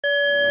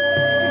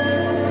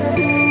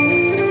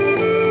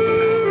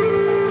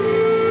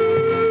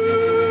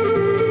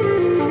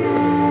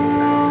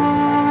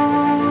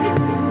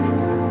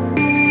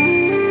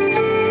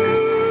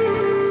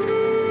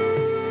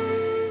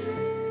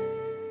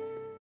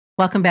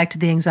Welcome back to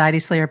the Anxiety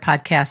Slayer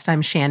podcast.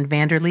 I'm Shan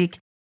Vanderleek,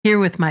 here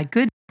with my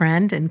good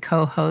friend and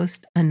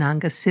co-host,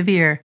 Ananga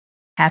Sivyer.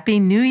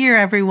 Happy New Year,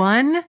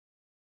 everyone.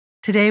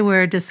 Today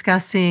we're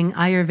discussing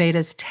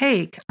Ayurveda's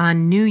take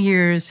on New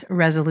Year's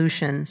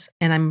resolutions,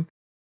 and I'm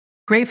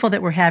grateful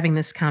that we're having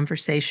this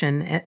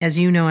conversation. As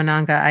you know,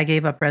 Ananga, I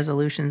gave up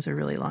resolutions a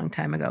really long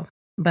time ago,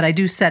 but I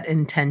do set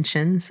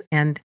intentions,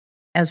 and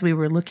as we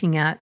were looking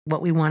at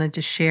what we wanted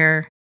to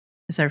share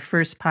as our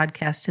first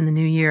podcast in the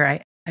new year,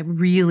 I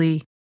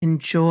really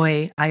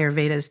enjoy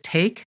Ayurveda's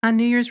take on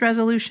New Year's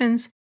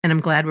resolutions, and I'm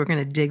glad we're going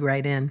to dig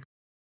right in.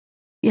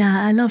 Yeah,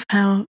 I love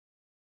how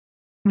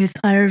with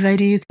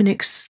Ayurveda you can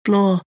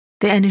explore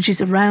the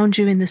energies around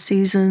you in the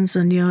seasons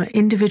and your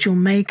individual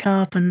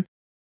makeup and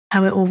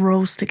how it all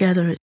rolls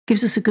together. It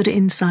gives us a good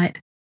insight.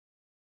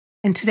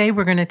 And today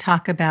we're going to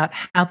talk about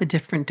how the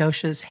different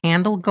doshas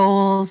handle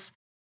goals.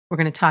 We're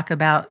going to talk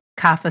about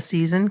Kapha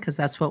season, because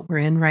that's what we're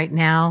in right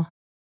now,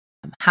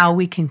 how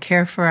we can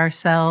care for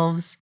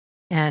ourselves,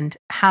 and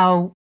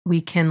how we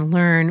can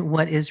learn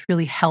what is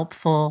really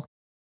helpful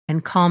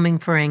and calming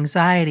for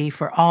anxiety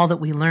for all that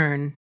we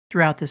learn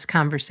throughout this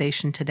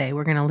conversation today.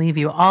 We're going to leave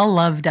you all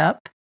loved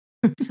up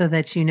so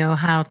that you know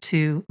how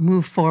to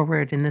move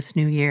forward in this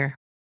new year.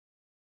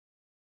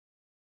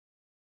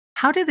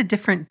 How do the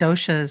different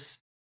doshas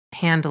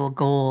handle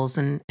goals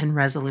and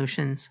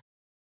resolutions?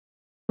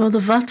 Well, the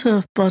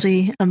Vata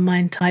body and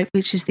mind type,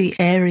 which is the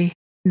airy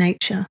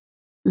nature,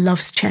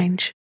 loves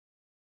change.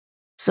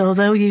 So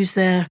they'll use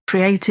their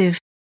creative,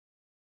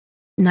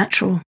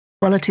 natural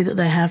quality that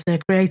they have, their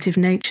creative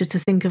nature, to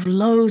think of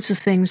loads of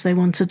things they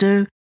want to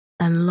do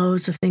and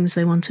loads of things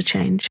they want to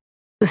change.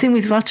 The thing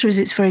with Vata is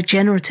it's very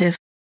generative.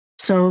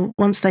 So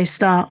once they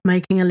start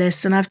making a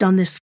list, and I've done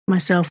this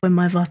myself when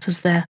my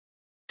Vata's there,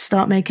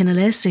 start making a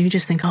list and you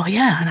just think, oh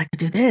yeah, and I could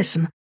do this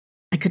and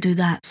I could do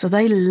that. So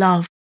they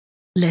love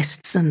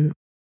lists and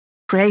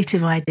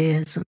creative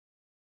ideas and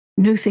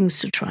new things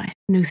to try,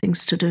 new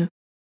things to do.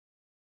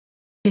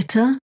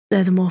 Pitta,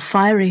 they're the more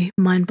fiery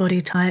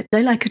mind-body type.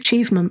 They like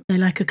achievement, they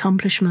like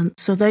accomplishment.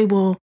 So they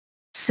will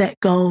set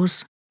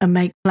goals and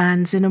make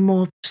plans in a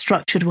more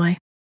structured way.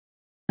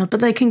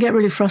 But they can get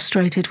really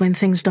frustrated when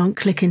things don't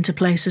click into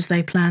place as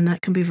they plan.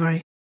 That can be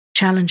very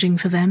challenging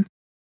for them.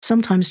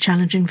 Sometimes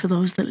challenging for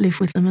those that live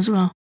with them as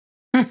well.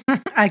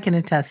 I can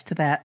attest to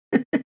that.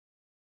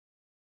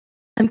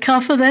 And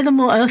Kapha, they're the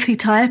more earthy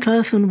type,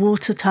 earth and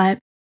water type.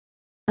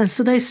 And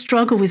so they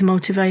struggle with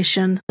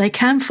motivation. They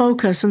can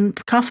focus, and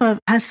Kapha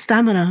has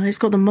stamina. It's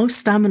got the most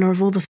stamina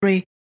of all the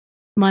three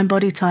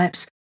mind-body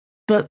types.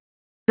 But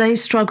they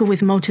struggle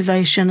with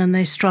motivation and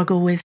they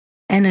struggle with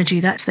energy.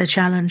 That's their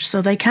challenge.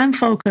 So they can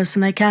focus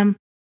and they can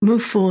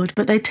move forward,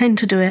 but they tend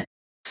to do it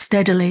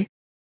steadily.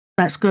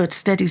 That's good.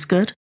 Steady's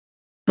good.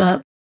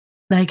 But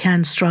they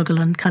can struggle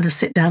and kind of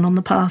sit down on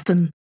the path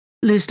and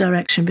lose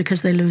direction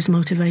because they lose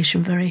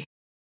motivation very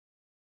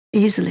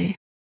easily.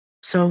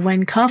 So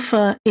when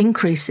Kapha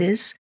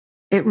increases,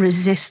 it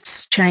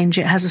resists change.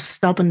 It has a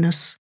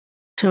stubbornness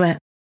to it.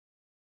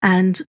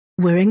 And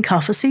we're in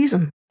Kapha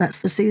season. That's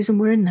the season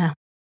we're in now.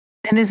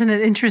 And isn't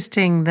it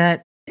interesting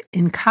that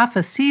in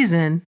Kapha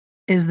season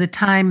is the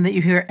time that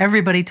you hear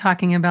everybody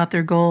talking about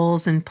their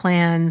goals and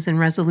plans and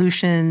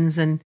resolutions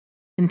and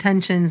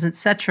intentions,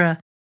 etc.,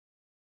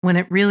 when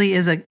it really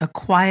is a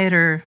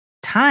quieter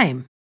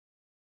time.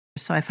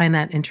 So I find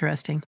that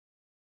interesting.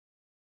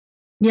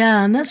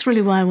 Yeah, and that's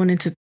really why I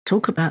wanted to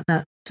talk about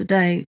that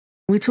today.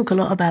 We talk a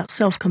lot about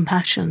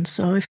self-compassion.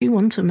 So if you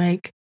want to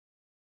make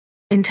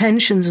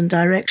intentions and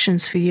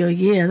directions for your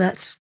year,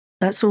 that's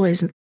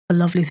always a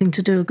lovely thing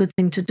to do, a good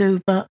thing to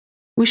do. But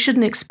we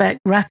shouldn't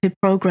expect rapid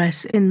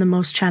progress in the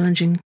most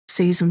challenging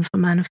season for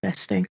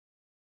manifesting.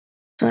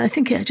 So I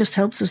think it just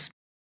helps us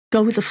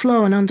go with the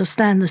flow and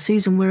understand the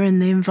season we're in,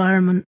 the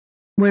environment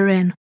we're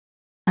in.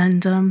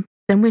 And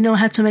then we know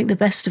how to make the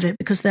best of it,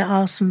 because there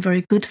are some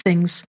very good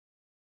things,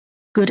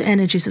 good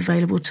energies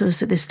available to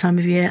us at this time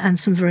of year, and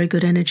some very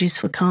good energies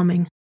for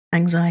calming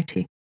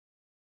anxiety.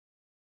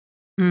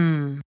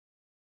 And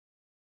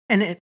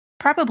it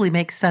probably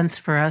makes sense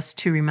for us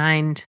to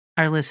remind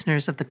our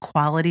listeners of the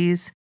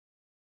qualities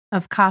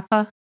of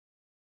Kapha.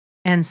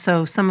 And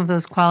so some of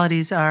those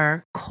qualities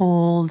are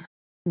cold,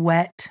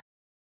 wet,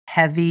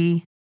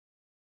 heavy,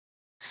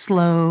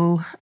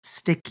 slow,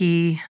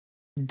 sticky,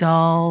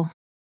 dull,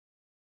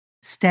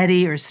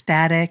 steady or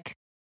static,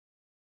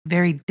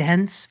 very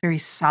dense, very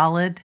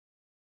solid.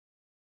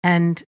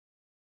 And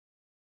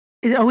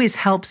it always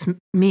helps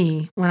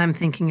me when I'm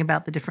thinking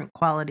about the different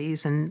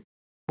qualities and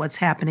what's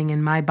happening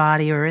in my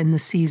body or in the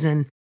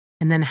season,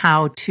 and then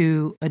how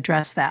to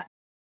address that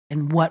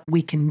and what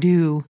we can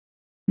do,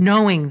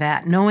 knowing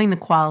the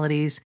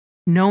qualities,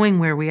 knowing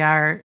where we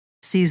are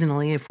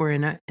seasonally, if we're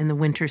in the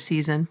winter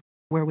season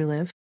where we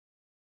live,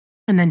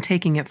 and then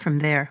taking it from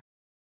there.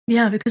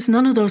 Yeah, because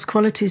none of those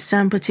qualities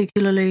sound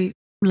particularly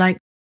like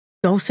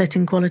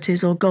goal-setting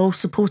qualities or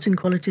goal-supporting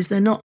qualities. They're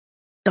not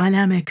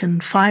dynamic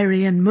and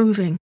fiery and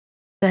moving.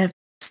 They're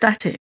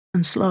static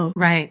and slow.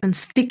 Right. And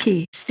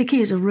sticky. Sticky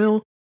is a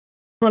real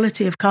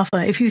quality of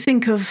Kapha. If you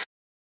think of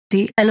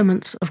the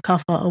elements of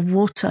kapha are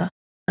water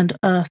and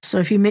earth. So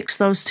if you mix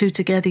those two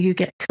together, you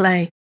get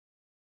clay.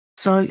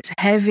 So it's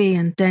heavy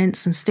and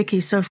dense and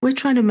sticky. So if we're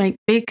trying to make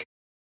big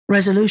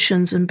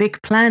resolutions and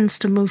big plans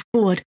to move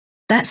forward,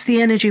 that's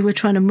the energy we're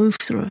trying to move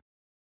through.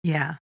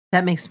 Yeah,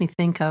 that makes me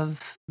think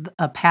of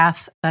a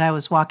path that I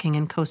was walking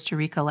in Costa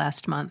Rica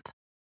last month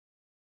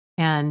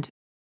and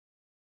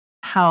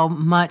how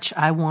much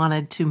I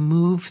wanted to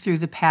move through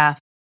the path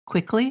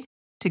quickly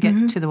to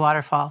get to the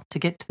waterfall, to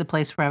get to the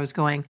place where I was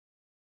going.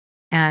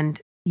 And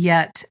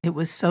yet it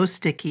was so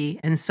sticky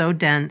and so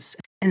dense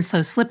and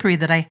so slippery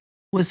that I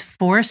was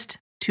forced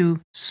to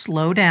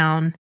slow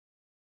down,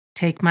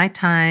 take my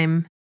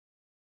time,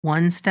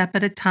 one step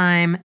at a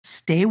time,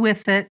 stay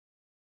with it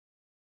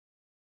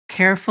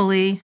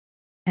carefully,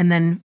 and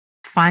then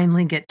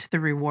finally get to the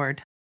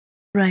reward.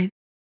 Right.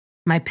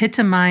 My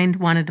pitta mind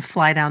wanted to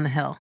fly down the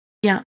hill.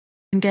 Yeah,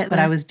 and get but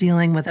there. I was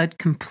dealing with a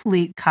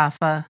complete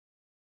kapha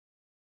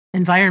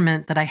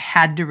environment that I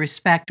had to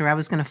respect or I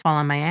was going to fall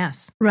on my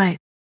ass. Right.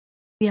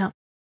 Yeah.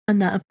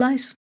 And that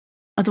applies.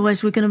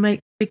 Otherwise, we're going to make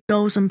big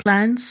goals and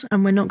plans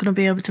and we're not going to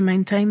be able to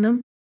maintain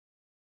them.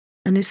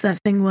 And it's that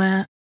thing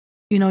where,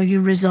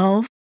 you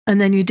resolve and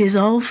then you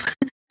dissolve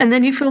and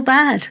then you feel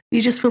bad.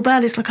 You just feel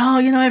bad. It's like,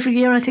 every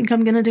year I think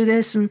I'm going to do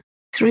this. And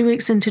 3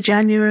 weeks into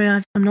January,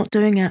 I'm not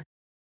doing it.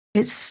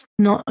 It's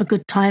not a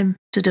good time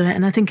to do it.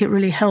 And I think it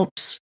really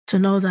helps to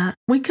know that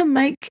we can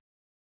make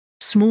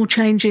small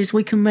changes.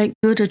 We can make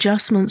good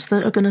adjustments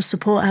that are going to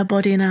support our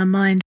body and our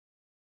mind.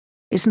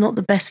 It's not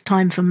the best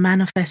time for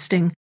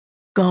manifesting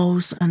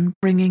goals and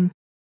bringing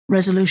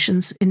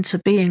resolutions into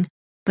being,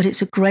 but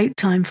it's a great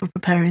time for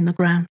preparing the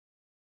ground.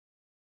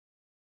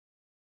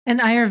 And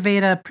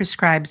Ayurveda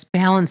prescribes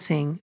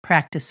balancing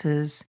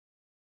practices,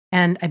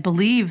 and I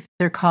believe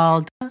they're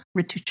called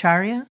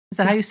Ritucharya. Is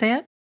that how you say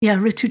it? Yeah,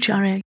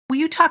 Ritucharya. Will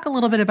you talk a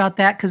little bit about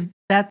that? Because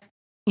that's,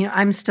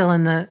 I'm still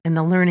in the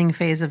learning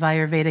phase of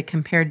Ayurveda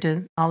compared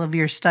to all of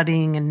your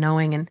studying and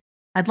knowing, and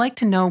I'd like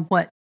to know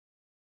what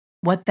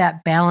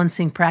that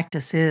balancing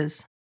practice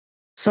is.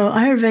 So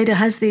Ayurveda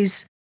has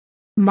these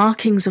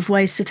markings of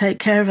ways to take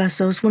care of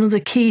ourselves. One of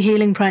the key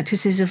healing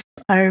practices of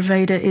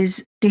Ayurveda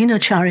is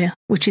Dinacharya,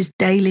 which is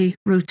daily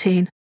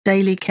routine,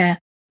 daily care,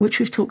 which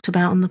we've talked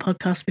about on the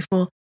podcast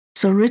before.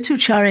 So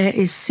Ritucharya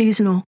is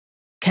seasonal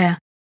care.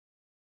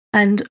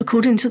 And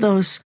according to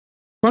those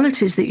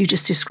qualities that you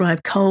just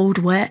described, cold,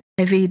 wet,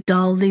 heavy,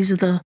 dull, these are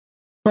the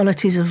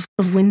qualities of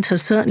winter.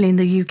 Certainly in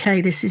the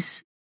UK, this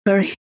is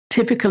very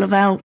typical of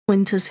our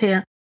winters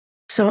here.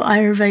 So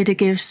Ayurveda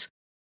gives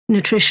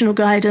nutritional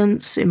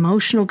guidance,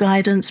 emotional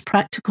guidance,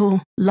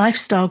 practical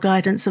lifestyle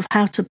guidance of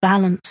how to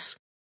balance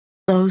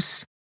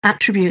those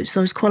attributes,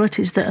 those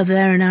qualities that are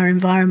there in our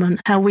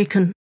environment, how we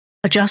can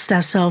adjust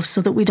ourselves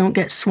so that we don't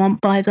get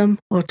swamped by them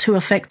or too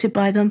affected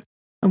by them,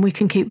 and we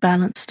can keep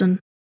balanced and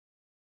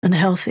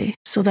healthy.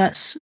 So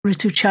that's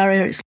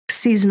Ritucharya, it's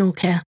seasonal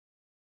care.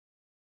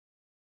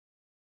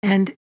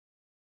 And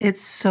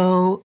it's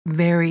so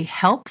very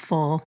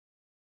helpful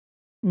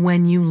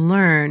when you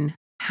learn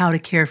how to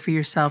care for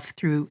yourself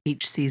through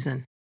each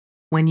season,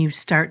 when you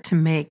start to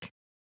make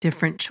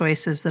different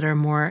choices that are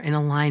more in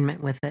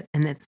alignment with it.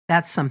 And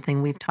that's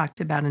something we've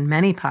talked about in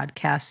many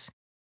podcasts.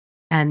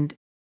 And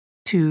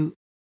to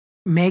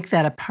make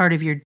that a part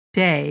of your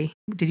day,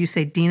 did you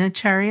say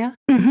Dinacharya?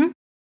 Mm-hmm.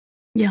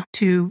 Yeah.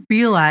 To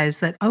realize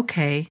that,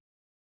 okay,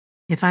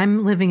 if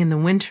I'm living in the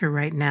winter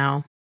right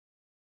now,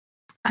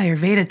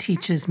 Ayurveda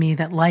teaches me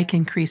that like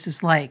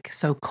increases like,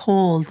 so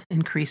cold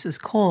increases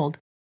cold.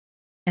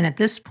 And at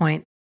this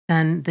point,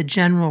 then the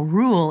general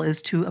rule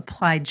is to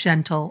apply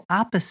gentle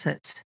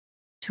opposites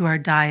to our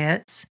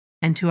diets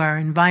and to our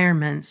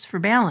environments for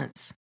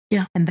balance.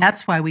 Yeah. And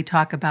that's why we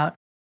talk about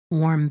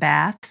warm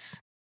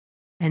baths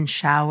and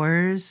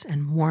showers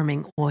and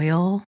warming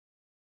oil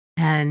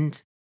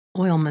and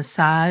oil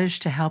massage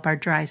to help our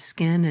dry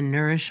skin and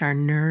nourish our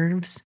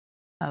nerves,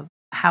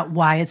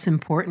 why it's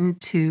important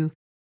to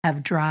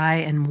have dry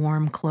and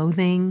warm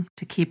clothing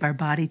to keep our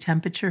body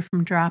temperature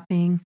from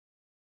dropping,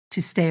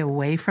 to stay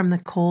away from the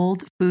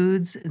cold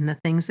foods and the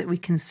things that we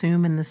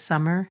consume in the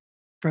summer,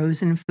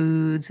 frozen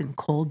foods and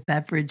cold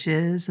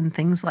beverages and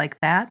things like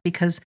that,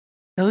 because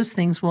those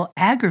things will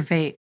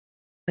aggravate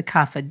the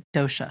kapha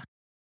dosha.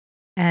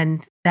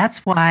 And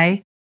that's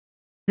why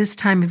this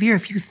time of year,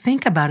 if you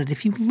think about it,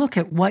 if you look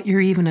at what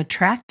you're even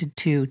attracted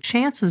to,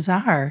 chances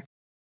are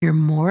you're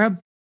more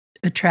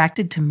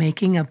attracted to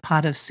making a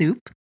pot of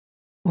soup,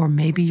 or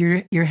maybe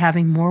you're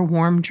having more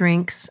warm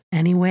drinks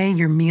anyway.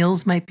 Your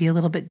meals might be a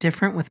little bit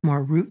different with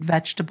more root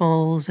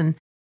vegetables and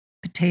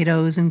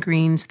potatoes and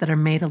greens that are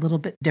made a little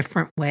bit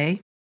different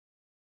way.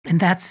 And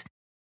that's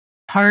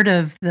part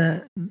of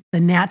the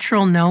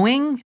natural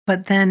knowing,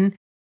 but then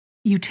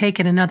you take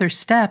it another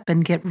step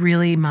and get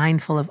really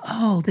mindful of,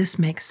 oh, this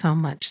makes so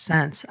much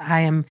sense.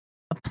 I am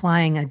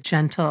applying a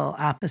gentle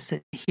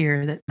opposite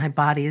here that my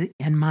body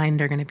and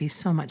mind are going to be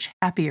so much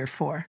happier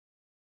for.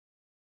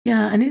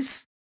 Yeah, and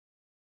it's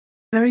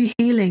very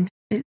healing.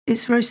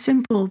 It's very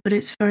simple, but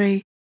it's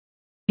very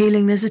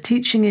healing. There's a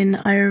teaching in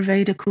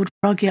Ayurveda called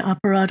Pragya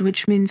Aparad,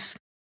 which means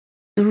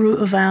the root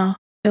of our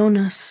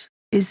illness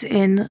is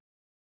in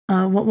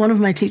what one of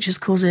my teachers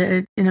calls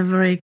it in a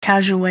very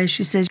casual way.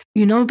 She says,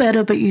 you know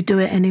better, but you do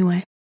it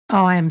anyway.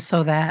 Oh, I am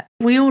so that.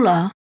 We all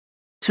are,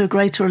 to a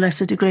greater or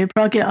lesser degree.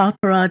 Pragya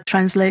Aparad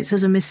translates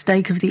as a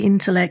mistake of the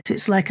intellect.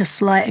 It's like a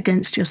slight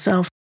against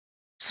yourself.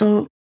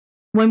 So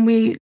when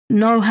we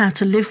know how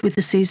to live with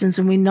the seasons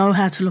and we know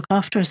how to look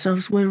after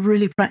ourselves, we're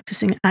really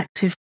practicing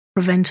active,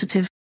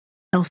 preventative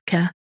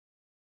healthcare.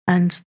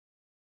 And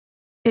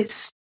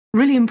it's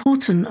really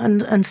important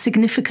and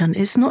significant.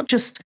 It's not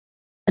just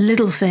a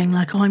little thing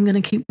like, oh, I'm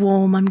going to keep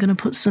warm. I'm going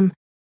to put some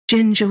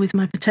ginger with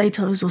my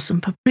potatoes or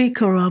some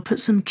paprika, or I'll put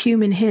some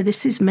cumin here.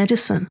 This is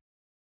medicine.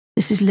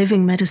 This is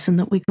living medicine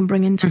that we can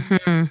bring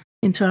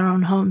into our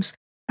own homes.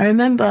 I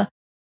remember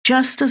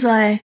just as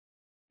I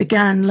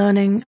began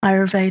learning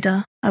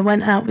Ayurveda, I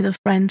went out with a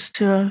friend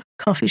to a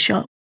coffee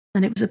shop,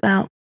 and it was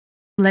about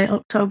late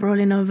October,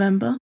 early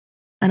November,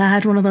 and I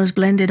had one of those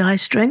blended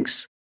ice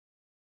drinks.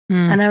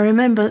 And I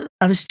remember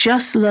I was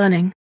just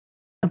learning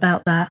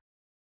about that,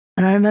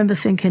 and I remember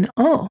thinking,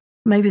 oh,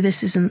 maybe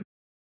this isn't,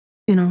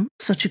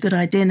 such a good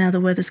idea now the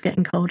weather's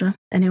getting colder.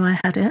 Anyway,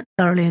 I had it,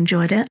 thoroughly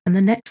enjoyed it, and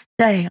the next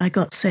day I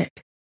got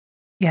sick.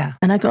 Yeah.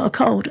 And I got a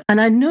cold,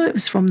 and I knew it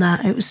was from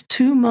that. It was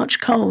too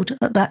much cold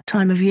at that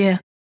time of year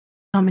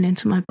coming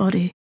into my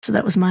body. So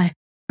that was my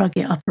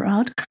Pragya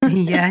Aparad.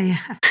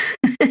 Yeah.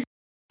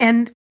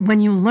 And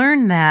when you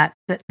learn that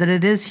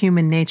it is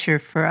human nature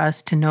for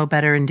us to know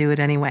better and do it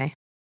anyway,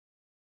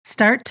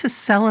 start to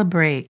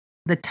celebrate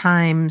the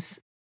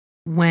times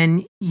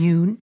when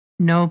you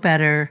know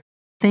better,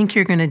 think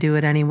you're going to do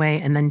it anyway,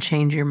 and then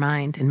change your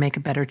mind and make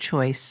a better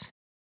choice.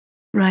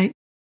 Right.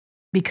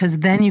 Because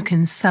then you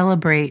can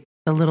celebrate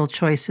the little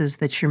choices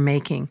that you're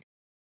making.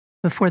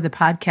 Before the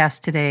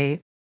podcast today,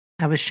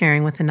 I was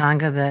sharing with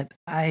Ananga that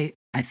I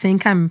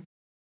think I'm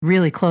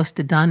really close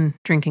to done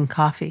drinking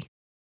coffee.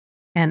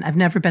 And I've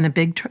never been a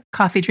big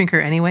coffee drinker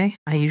anyway.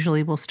 I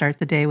usually will start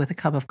the day with a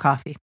cup of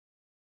coffee.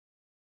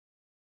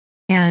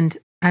 And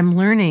I'm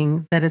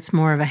learning that it's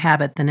more of a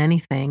habit than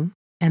anything,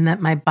 and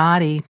that my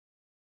body,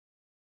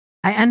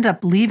 I end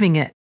up leaving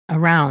it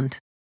around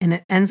and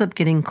it ends up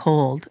getting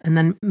cold. And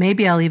then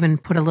maybe I'll even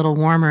put a little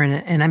warmer in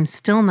it, and I'm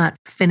still not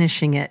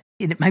finishing it.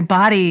 My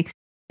body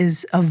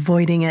is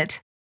avoiding it.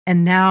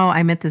 And now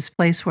I'm at this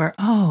place where,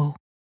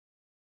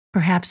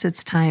 perhaps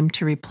it's time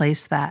to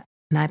replace that.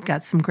 And I've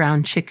got some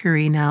ground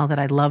chicory now that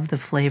I love the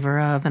flavor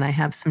of, and I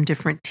have some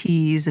different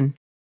teas. And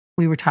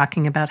we were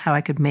talking about how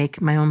I could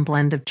make my own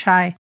blend of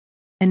chai.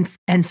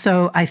 And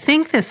so I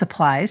think this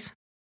applies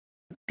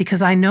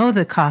because I know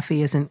the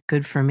coffee isn't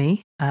good for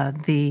me.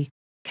 The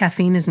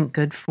caffeine isn't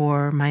good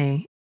for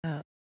my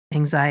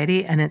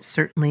anxiety, and it's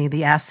certainly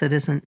the acid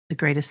isn't the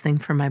greatest thing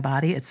for my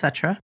body,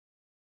 etc.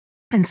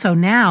 And so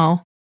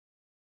now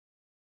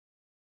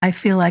I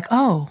feel like,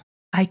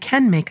 I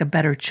can make a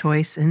better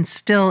choice and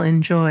still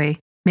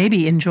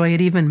maybe enjoy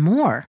it even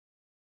more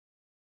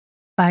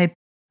by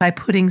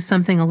putting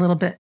something a little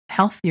bit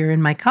healthier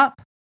in my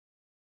cup.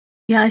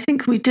 Yeah, I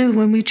think we do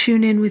when we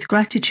tune in with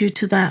gratitude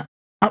to that,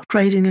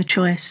 upgrading a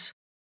choice.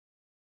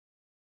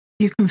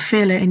 You can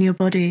feel it in your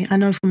body. I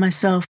know for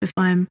myself, if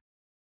I'm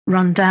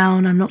run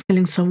down, I'm not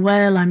feeling so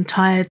well, I'm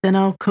tired, then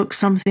I'll cook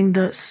something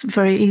that's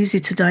very easy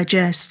to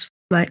digest,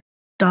 like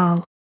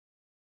dal,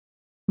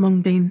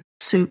 mung bean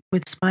soup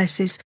with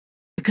spices,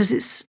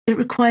 because it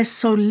requires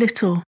so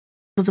little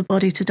for the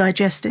body to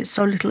digest it,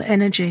 so little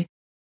energy.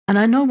 And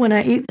I know when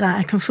I eat that,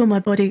 I can feel my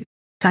body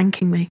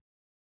thanking me.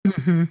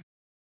 Mm-hmm.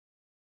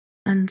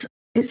 And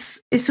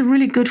it's a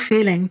really good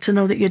feeling to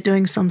know that you're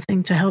doing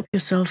something to help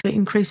yourself. It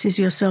increases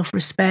your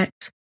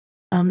self-respect.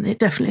 It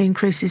definitely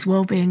increases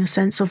well-being, a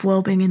sense of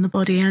well-being in the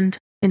body and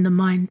in the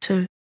mind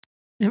too.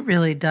 It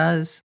really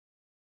does.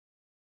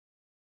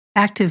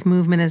 Active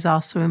movement is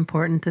also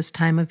important this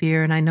time of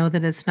year, and I know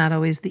that it's not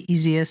always the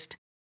easiest.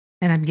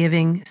 And I'm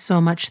giving so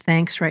much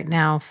thanks right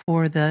now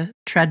for the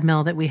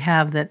treadmill that we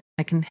have that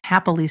I can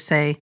happily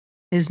say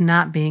is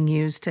not being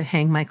used to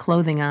hang my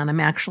clothing on. I'm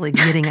actually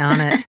getting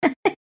on it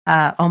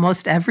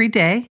almost every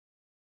day,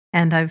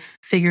 and I've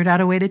figured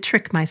out a way to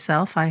trick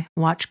myself. I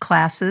watch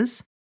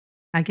classes.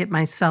 I get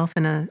myself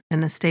in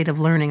a state of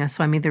learning.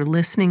 So I'm either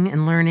listening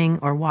and learning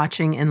or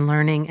watching and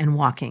learning and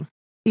walking.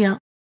 Yeah.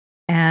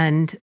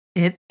 And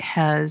it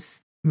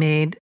has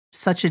made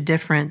such a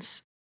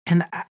difference.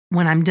 And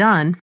when I'm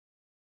done,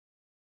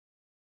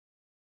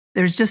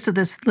 there's just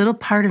this little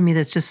part of me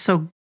that's just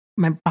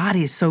my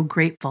body is so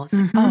grateful. It's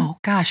like, oh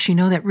gosh,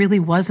 that really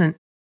wasn't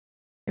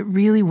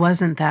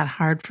that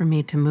hard for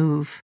me to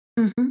move.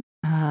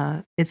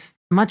 It's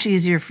much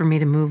easier for me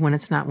to move when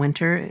it's not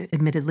winter,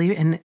 admittedly.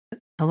 And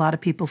a lot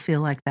of people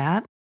feel like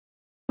that.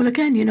 Well,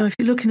 again, if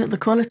you're looking at the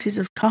qualities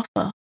of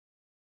kapha,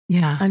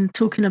 yeah, and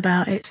talking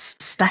about its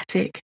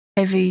static,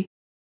 heavy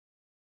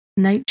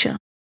nature.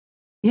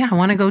 Yeah, I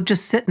want to go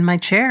just sit in my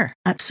chair.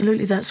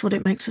 Absolutely, that's what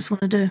it makes us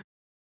want to do.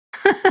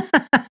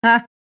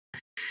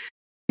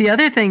 The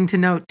other thing to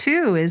note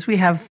too is we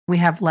have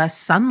less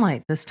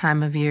sunlight this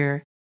time of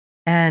year,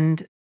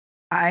 and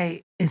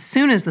as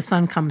soon as the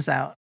sun comes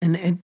out,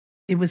 and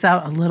it was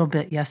out a little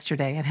bit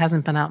yesterday. It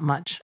hasn't been out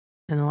much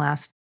in the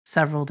last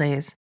several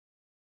days.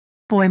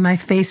 Boy, my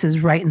face is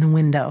right in the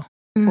window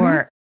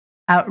or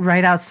out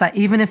right outside,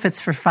 even if it's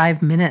for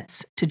 5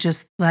 minutes, to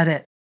just let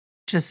it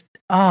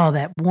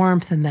that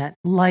warmth and that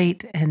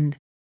light. And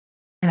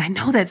I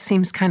know that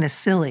seems kind of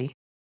silly,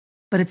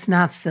 but it's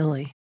not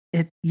silly.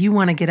 You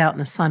want to get out in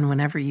the sun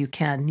whenever you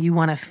can. You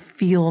want to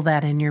feel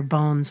that in your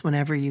bones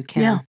whenever you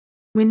can. Yeah.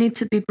 We need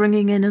to be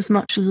bringing in as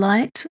much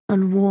light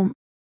and warmth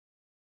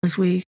as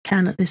we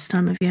can at this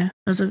time of year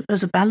as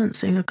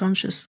a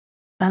conscious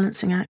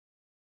balancing act.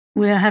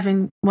 We are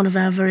having one of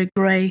our very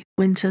grey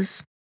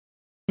winters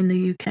in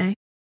the UK.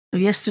 So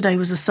yesterday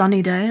was a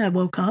sunny day. I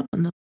woke up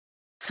and the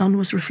sun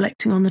was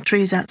reflecting on the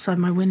trees outside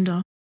my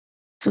window.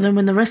 So then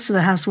when the rest of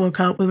the house woke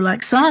up, we were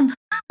like, sun,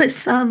 it's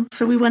sun.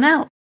 So we went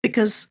out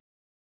because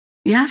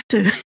you have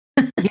to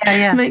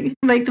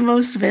make the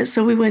most of it.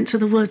 So we went to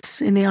the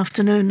woods in the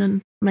afternoon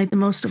and made the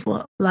most of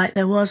what light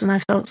there was. And I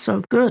felt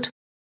so good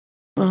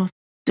for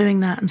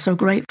doing that and so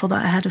grateful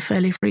that I had a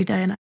fairly free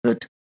day and I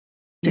could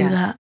do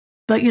that.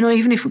 But,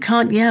 even if we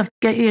can't,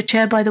 get your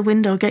chair by the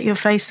window, get your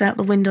face out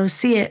the window,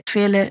 see it,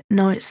 feel it,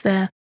 know it's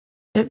there.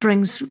 It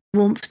brings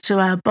warmth to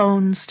our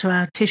bones, to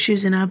our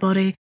tissues in our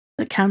body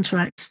that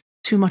counteracts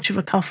too much of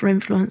a kapha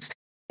influence.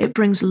 It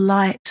brings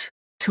light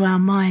to our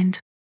mind,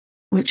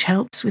 which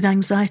helps with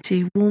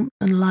anxiety. Warmth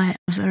and light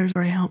are very,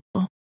 very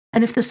helpful.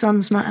 And if the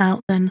sun's not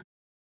out, then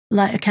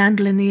light a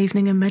candle in the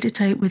evening and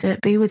meditate with it,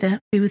 be with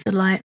the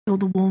light, feel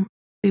the warmth,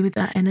 be with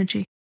that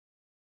energy.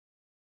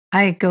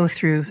 I go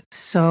through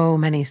so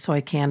many soy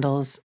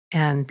candles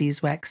and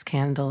beeswax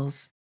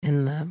candles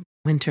in the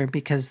winter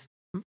because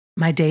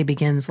my day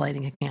begins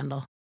lighting a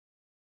candle.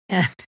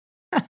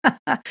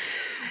 But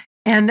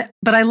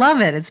I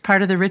love it. It's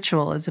part of the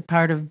ritual. It's a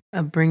part of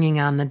bringing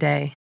on the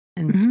day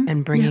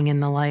and bringing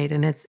in the light,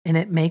 and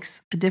it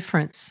makes a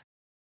difference.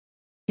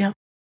 Yeah,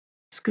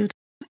 it's good.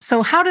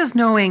 So how does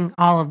knowing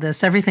all of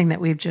this, everything that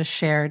we've just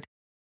shared,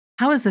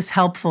 how is this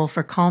helpful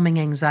for calming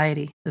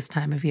anxiety this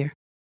time of year?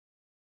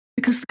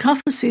 Because the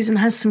kapha season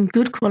has some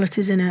good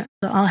qualities in it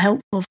that are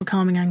helpful for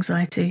calming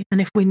anxiety. And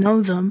if we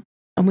know them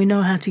and we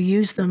know how to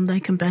use them, they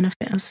can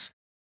benefit us.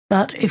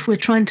 But if we're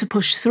trying to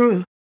push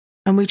through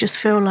and we just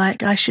feel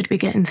like I should be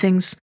getting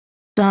things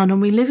done,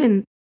 and we live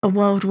in a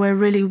world where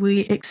really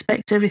we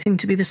expect everything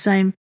to be the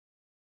same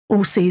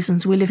all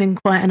seasons. We live in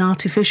quite an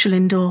artificial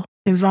indoor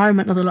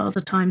environment a lot of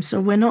the time.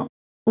 So we're not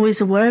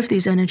always aware of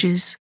these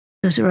energies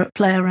that are at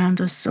play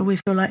around us. So we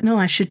feel like, no,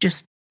 I should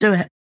just do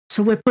it.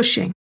 So we're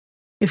pushing.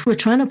 If we're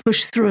trying to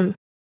push through,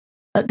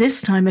 at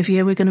this time of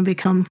year, we're going to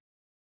become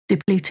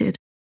depleted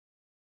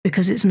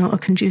because it's not a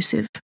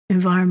conducive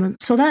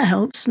environment. So that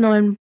helps,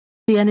 knowing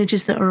the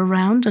energies that are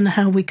around and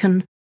how we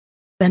can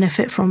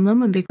benefit from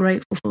them and be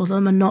grateful for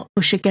them and not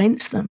push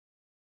against them.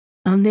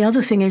 And the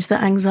other thing is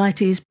that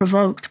anxiety is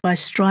provoked by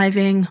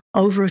striving,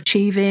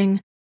 overachieving,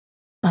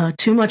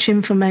 too much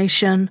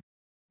information.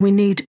 We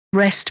need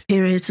rest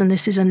periods, and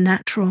this is a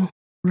natural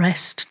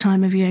rest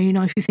time of year.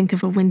 If you think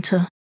of a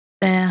winter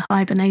bear,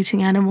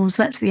 hibernating animals,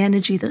 that's the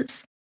energy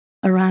that's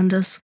around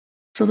us.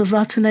 So the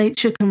Vata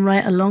nature can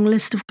write a long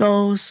list of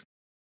goals,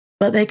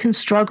 but they can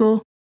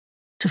struggle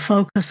to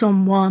focus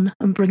on one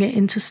and bring it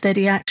into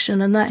steady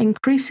action. And that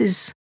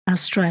increases our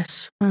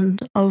stress, and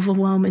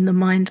overwhelm in the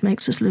mind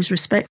makes us lose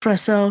respect for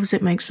ourselves.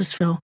 It makes us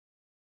feel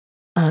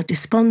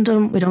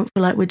despondent. We don't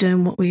feel like we're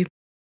doing what we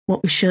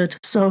should.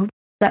 So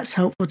that's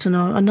helpful to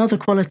know. Another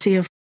quality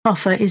of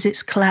kapha is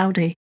it's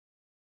cloudy.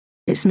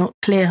 It's not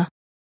clear.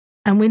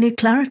 And we need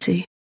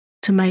clarity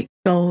to make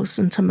goals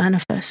and to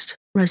manifest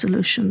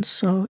resolutions.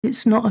 So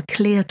it's not a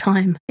clear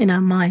time in our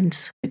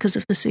minds because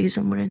of the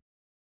season we're in.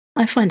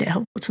 I find it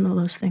helpful to know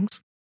those things.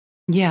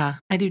 Yeah,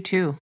 I do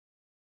too.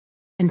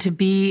 And to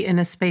be in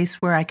a space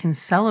where I can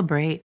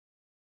celebrate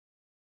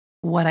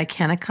what I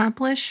can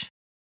accomplish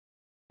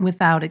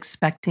without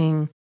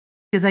expecting,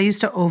 because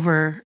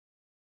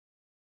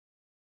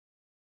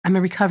I'm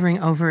a recovering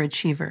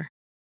overachiever.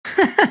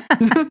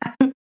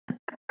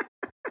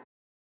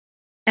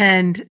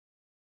 And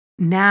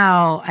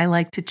now I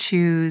like to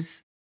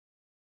choose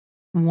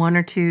one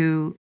or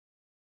two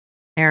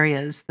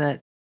areas that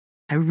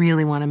I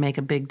really want to make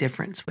a big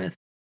difference with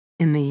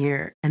in the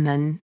year, and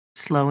then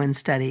slow and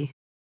steady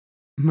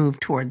move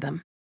toward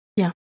them.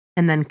 Yeah.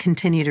 And then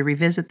continue to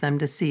revisit them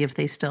to see if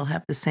they still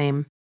have the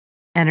same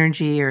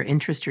energy or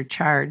interest or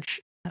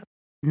charge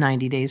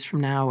 90 days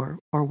from now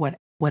or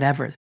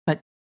whatever. But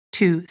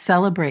to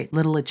celebrate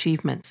little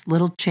achievements,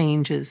 little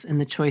changes in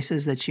the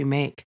choices that you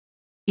make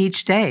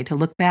each day, to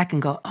look back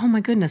and go, oh my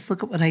goodness,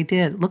 look at what I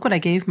did. Look what I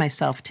gave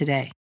myself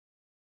today.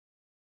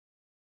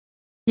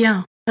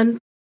 Yeah. And,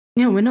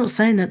 we're not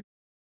saying that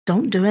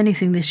don't do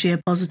anything this year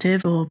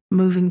positive or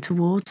moving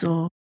towards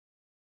or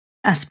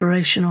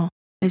aspirational.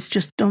 It's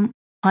just don't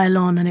pile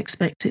on and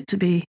expect it to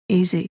be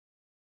easy,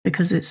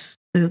 because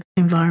the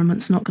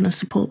environment's not going to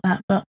support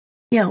that. But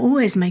yeah,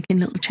 always making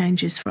little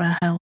changes for our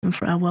health and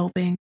for our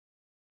well-being.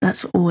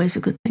 That's always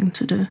a good thing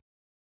to do.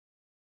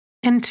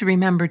 And to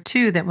remember,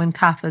 too, that when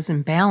kapha's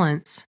in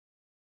balance,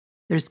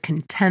 there's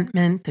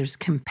contentment, there's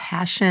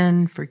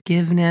compassion,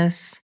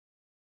 forgiveness,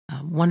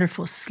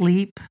 wonderful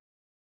sleep,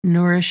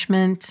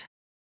 nourishment,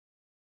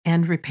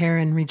 and repair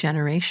and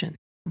regeneration.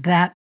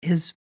 That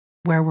is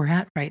where we're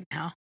at right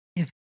now.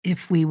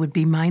 If we would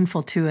be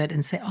mindful to it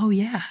and say, oh,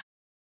 yeah,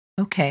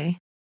 okay,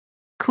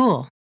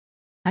 cool.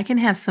 I can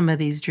have some of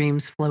these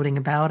dreams floating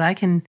about. I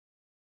can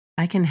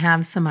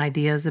have some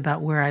ideas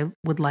about where I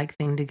would like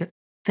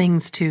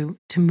things to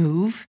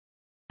move.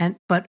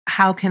 But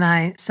how can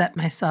I set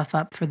myself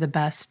up for the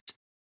best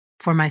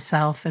for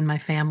myself and my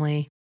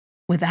family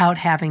without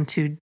having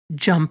to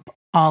jump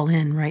all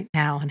in right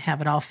now and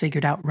have it all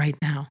figured out right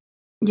now?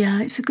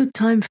 Yeah, it's a good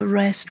time for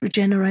rest,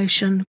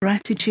 regeneration,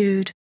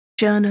 gratitude,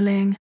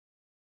 journaling.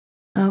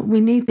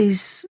 We need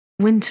these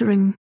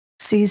wintering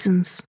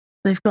seasons.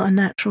 They've got a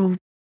natural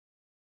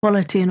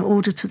quality and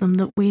order to them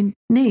that we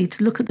need.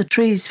 Look at the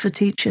trees for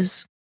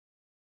teachers.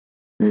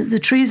 The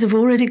trees have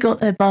already got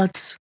their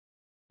buds.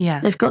 Yeah.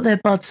 They've got their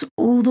buds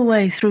all the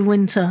way through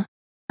winter,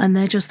 and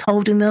they're just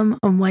holding them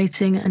and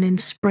waiting. And in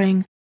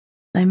spring,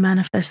 they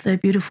manifest their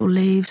beautiful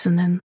leaves, and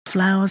then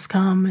flowers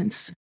come.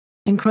 It's an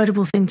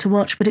incredible thing to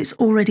watch, but it's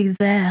already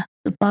there.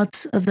 The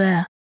buds are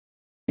there.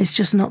 It's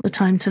just not the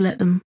time to let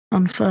them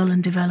unfurl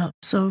and develop.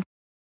 So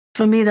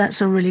for me, that's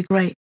a really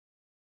great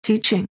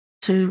teaching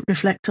to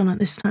reflect on at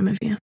this time of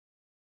year.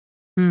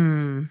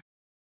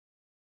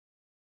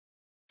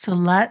 So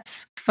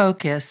let's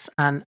focus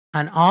on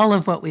all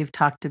of what we've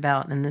talked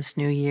about in this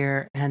new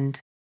year and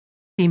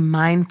be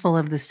mindful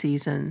of the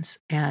seasons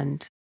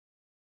and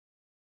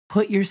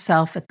put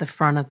yourself at the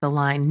front of the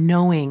line,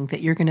 knowing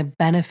that you're going to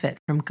benefit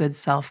from good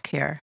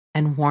self-care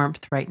and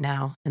warmth right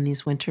now in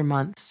these winter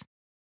months,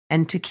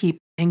 and to keep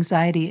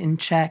anxiety in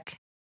check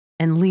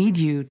and lead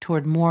you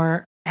toward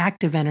more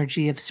active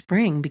energy of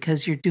spring,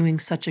 because you're doing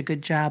such a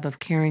good job of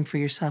caring for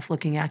yourself,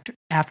 looking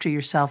after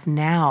yourself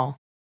now,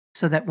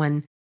 so that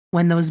when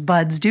those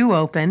buds do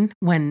open,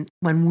 when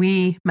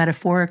we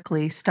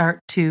metaphorically start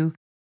to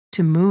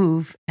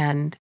move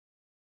and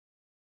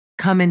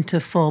come into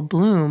full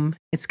bloom,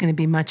 it's going to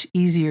be much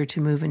easier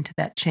to move into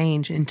that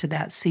change, into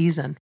that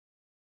season.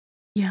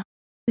 Yeah,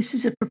 this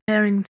is a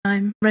preparing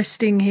time,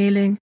 resting,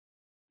 healing,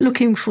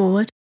 looking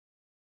forward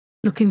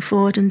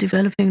and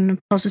developing a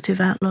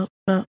positive outlook,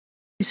 but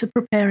it's a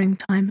preparing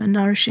time, a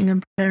nourishing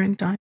and preparing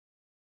time.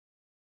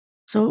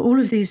 So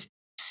all of these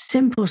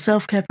simple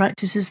self-care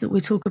practices that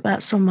we talk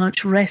about so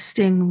much,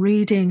 resting,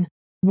 reading,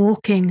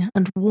 walking,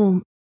 and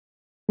warmth,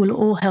 will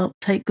all help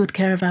take good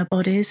care of our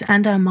bodies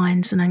and our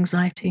minds and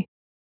anxiety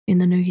in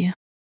the new year.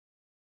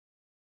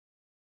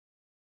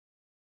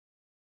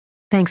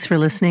 Thanks for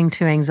listening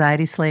to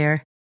Anxiety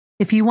Slayer.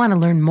 If you want to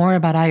learn more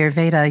about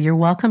Ayurveda, you're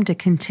welcome to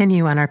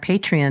continue on our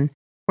Patreon,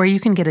 where you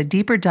can get a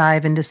deeper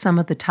dive into some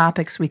of the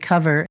topics we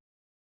cover.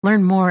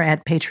 Learn more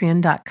at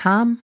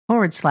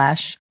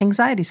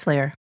patreon.com/Anxiety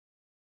Slayer.